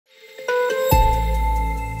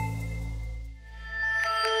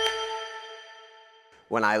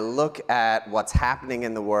when I look at what's happening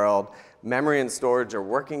in the world, memory and storage are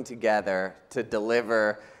working together to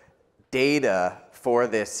deliver data for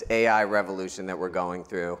this AI revolution that we're going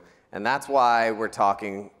through. And that's why we're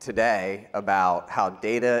talking today about how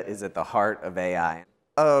data is at the heart of AI.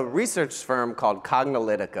 A research firm called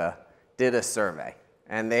Cognilytica did a survey,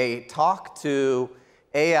 and they talked to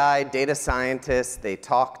AI data scientists, they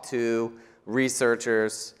talked to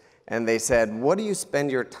researchers, and they said, what do you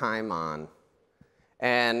spend your time on?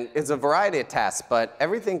 And it's a variety of tasks, but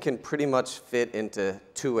everything can pretty much fit into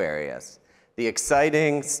two areas. The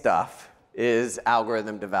exciting stuff is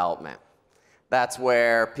algorithm development. That's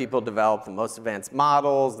where people develop the most advanced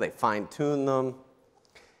models, they fine-tune them.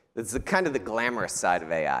 It's kind of the glamorous side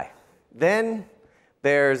of AI. Then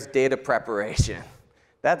there's data preparation.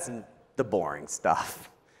 That's the boring stuff.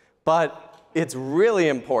 But it's really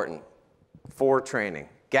important for training.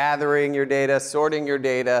 Gathering your data, sorting your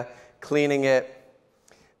data, cleaning it.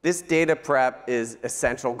 This data prep is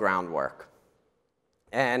essential groundwork.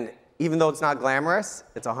 And even though it's not glamorous,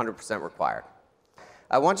 it's 100% required.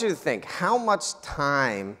 I want you to think, how much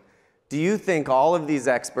time do you think all of these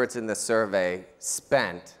experts in the survey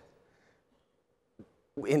spent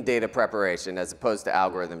in data preparation as opposed to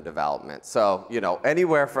algorithm development? So,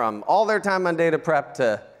 anywhere from all their time on data prep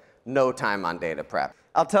to no time on data prep.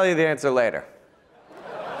 I'll tell you the answer later.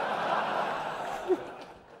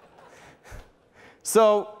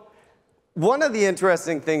 So, one of the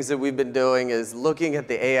interesting things that we've been doing is looking at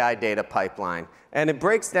the AI data pipeline. And it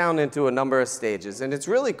breaks down into a number of stages. And it's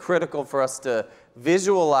really critical for us to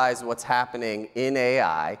visualize what's happening in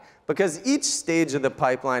AI, because each stage of the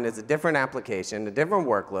pipeline is a different application, a different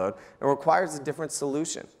workload, and requires a different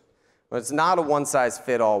solution. But it's not a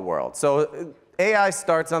one-size-fits-all world. So AI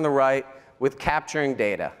starts on the right with capturing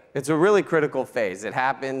data. It's a really critical phase. It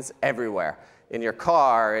happens everywhere. In your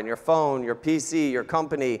car, in your phone, your PC, your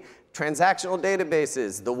company, transactional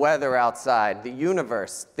databases, the weather outside, the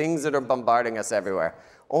universe, things that are bombarding us everywhere.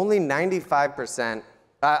 Only 5%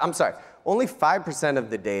 of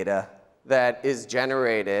the data that is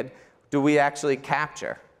generated do we actually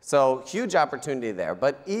capture. So huge opportunity there.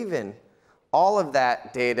 But even all of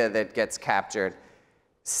that data that gets captured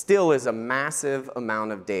still is a massive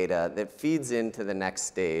amount of data that feeds into the next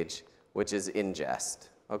stage, which is ingest.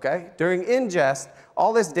 Okay? During ingest,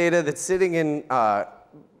 all this data that's sitting in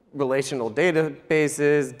relational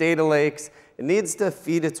databases, data lakes, it needs to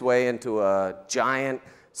feed its way into a giant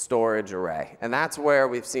storage array. And that's where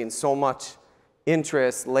we've seen so much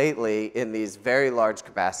interest lately in these very large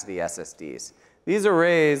capacity SSDs. These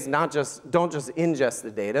arrays don't just ingest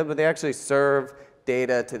the data, but they actually serve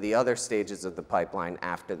data to the other stages of the pipeline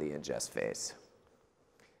after the ingest phase.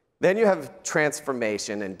 Then you have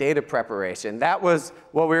transformation and data preparation. That was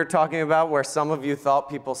what we were talking about, where some of you thought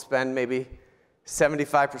people spend maybe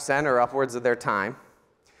 75% or upwards of their time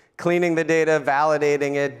cleaning the data,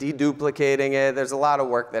 validating it, deduplicating it. There's a lot of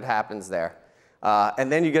work that happens there.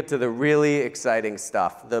 And then you get to the really exciting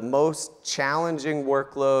stuff, the most challenging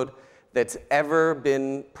workload that's ever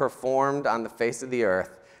been performed on the face of the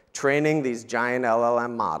earth, training these giant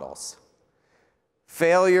LLM models.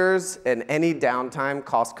 Failures and any downtime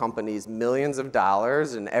cost companies millions of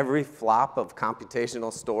dollars, and every flop of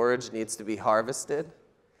computational storage needs to be harvested.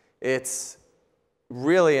 It's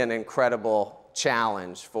really an incredible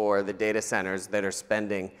challenge for the data centers that are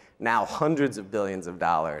spending now hundreds of billions of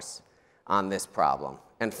dollars on this problem.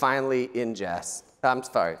 And finally,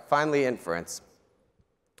 finally inference.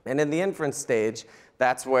 And in the inference stage,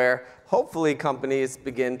 that's where hopefully companies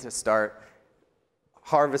begin to start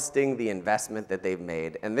harvesting the investment that they've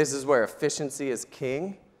made. And this is where efficiency is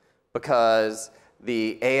king, because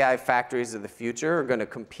the AI factories of the future are going to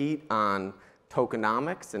compete on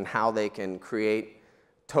tokenomics and how they can create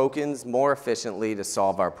tokens more efficiently to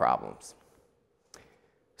solve our problems.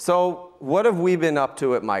 So what have we been up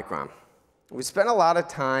to at Micron? We spent a lot of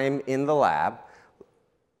time in the lab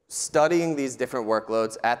studying these different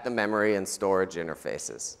workloads at the memory and storage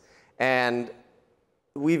interfaces. And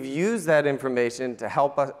we've used that information to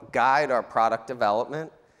help us guide our product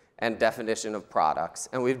development and definition of products.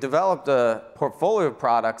 And we've developed a portfolio of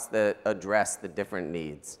products that address the different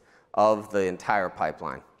needs of the entire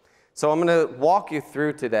pipeline. So I'm going to walk you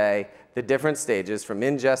through today the different stages from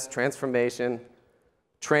ingest, transformation,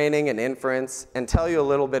 training, and inference, and tell you a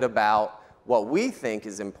little bit about what we think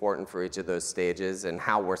is important for each of those stages and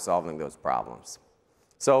how we're solving those problems.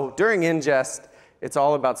 So during ingest, it's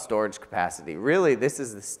all about storage capacity. Really, this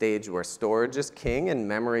is the stage where storage is king and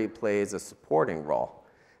memory plays a supporting role.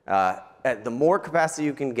 The more capacity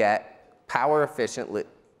you can get, power efficiently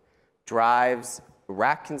drives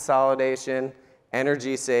rack consolidation,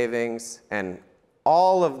 energy savings, and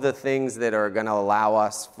all of the things that are going to allow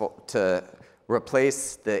us to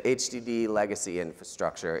replace the HDD legacy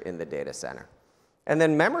infrastructure in the data center. And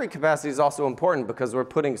then memory capacity is also important because we're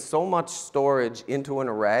putting so much storage into an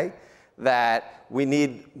array that we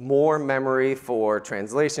need more memory for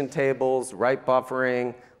translation tables, write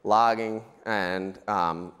buffering, logging, and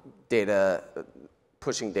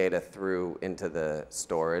pushing data through into the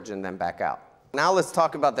storage and then back out. Now let's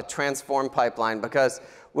talk about the transform pipeline, because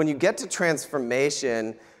when you get to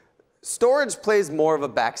transformation, storage plays more of a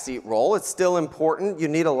backseat role. It's still important. You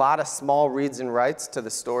need a lot of small reads and writes to the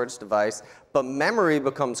storage device, but memory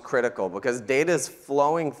becomes critical because data is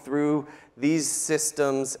flowing through these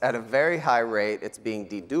systems at a very high rate. It's being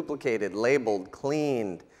deduplicated, labeled,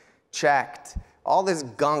 cleaned, checked. All this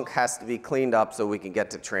gunk has to be cleaned up so we can get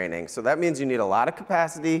to training. So that means you need a lot of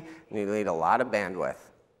capacity and you need a lot of bandwidth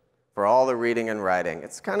for all the reading and writing.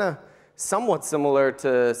 It's kind of somewhat similar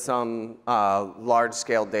to some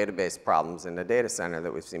large-scale database problems in the data center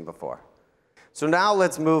that we've seen before. So now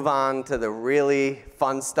let's move on to the really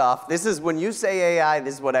fun stuff. This is when you say AI,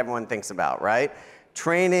 this is what everyone thinks about, right?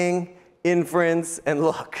 Training, inference, and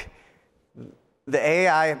look, the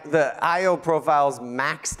I/O profile's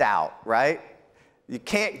maxed out, right? You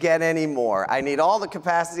can't get any more. I need all the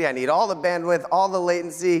capacity, I need all the bandwidth, all the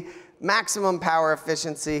latency, maximum power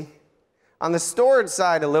efficiency. On the storage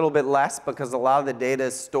side, a little bit less because a lot of the data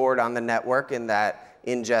is stored on the network in that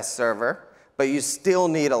ingest server. But you still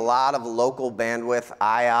need a lot of local bandwidth,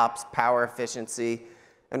 IOPS, power efficiency.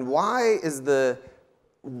 And why is the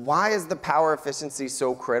power efficiency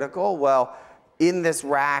so critical? Well, in this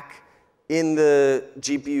rack, in the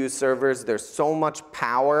GPU servers, there's so much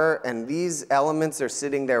power, and these elements are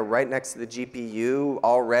sitting there right next to the GPU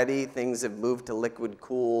already. Things have moved to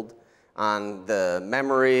liquid-cooled on the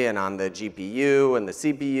memory and on the GPU and the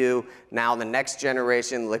CPU. Now the next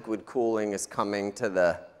generation liquid cooling is coming to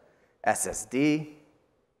the SSD.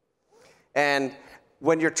 And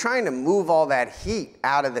when you're trying to move all that heat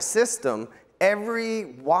out of the system, every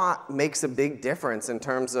watt makes a big difference in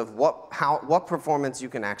terms of what performance you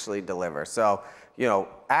can actually deliver. So,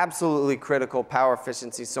 absolutely critical. Power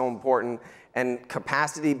efficiency is so important. And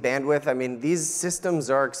capacity, bandwidth, I mean, these systems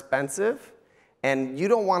are expensive. And you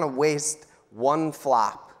don't want to waste one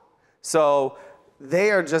flop. So they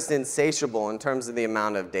are just insatiable in terms of the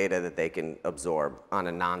amount of data that they can absorb on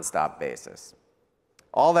a nonstop basis.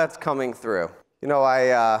 All that's coming through.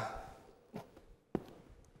 I'm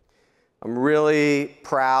really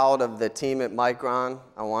proud of the team at Micron.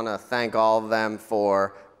 I want to thank all of them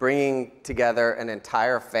for bringing together an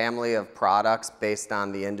entire family of products based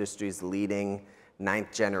on the industry's leading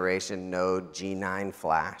 9th generation node G9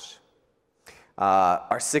 flash.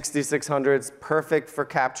 Our 6600 is perfect for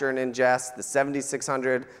capture and ingest, the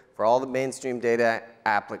 7600 for all the mainstream data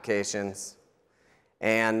applications,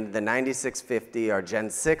 and the 9650, our Gen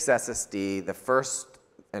 6 SSD, the first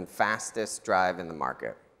and fastest drive in the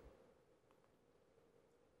market.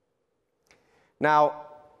 Now,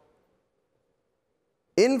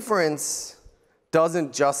 inference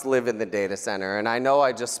doesn't just live in the data center, and I know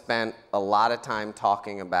I just spent a lot of time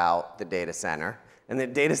talking about the data center. And the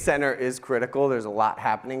data center is critical. There's a lot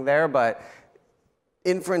happening there, but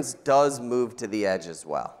inference does move to the edge as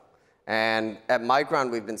well. And at Micron,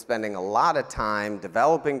 we've been spending a lot of time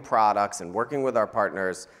developing products and working with our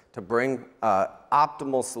partners to bring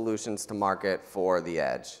optimal solutions to market for the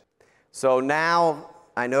edge. So now,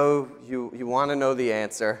 I know you want to know the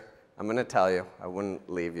answer. I'm going to tell you. I wouldn't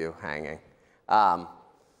leave you hanging.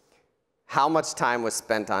 How much time was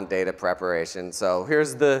spent on data preparation? So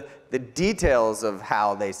here's the details of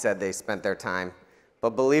how they said they spent their time.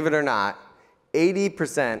 But believe it or not,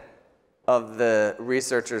 80% of the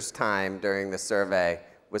researchers' time during the survey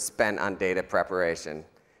was spent on data preparation.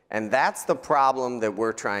 And that's the problem that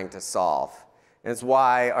we're trying to solve. And it's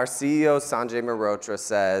why our CEO, Sanjay Mehrotra,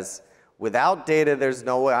 says, without data, there's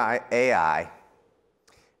no AI.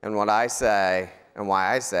 And what I say, and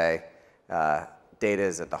why I say, data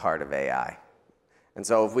is at the heart of AI. And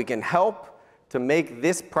so if we can help to make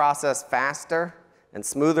this process faster and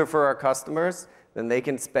smoother for our customers, then they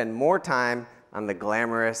can spend more time on the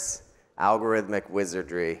glamorous algorithmic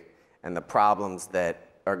wizardry and the problems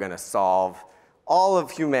that are going to solve all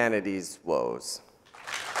of humanity's woes.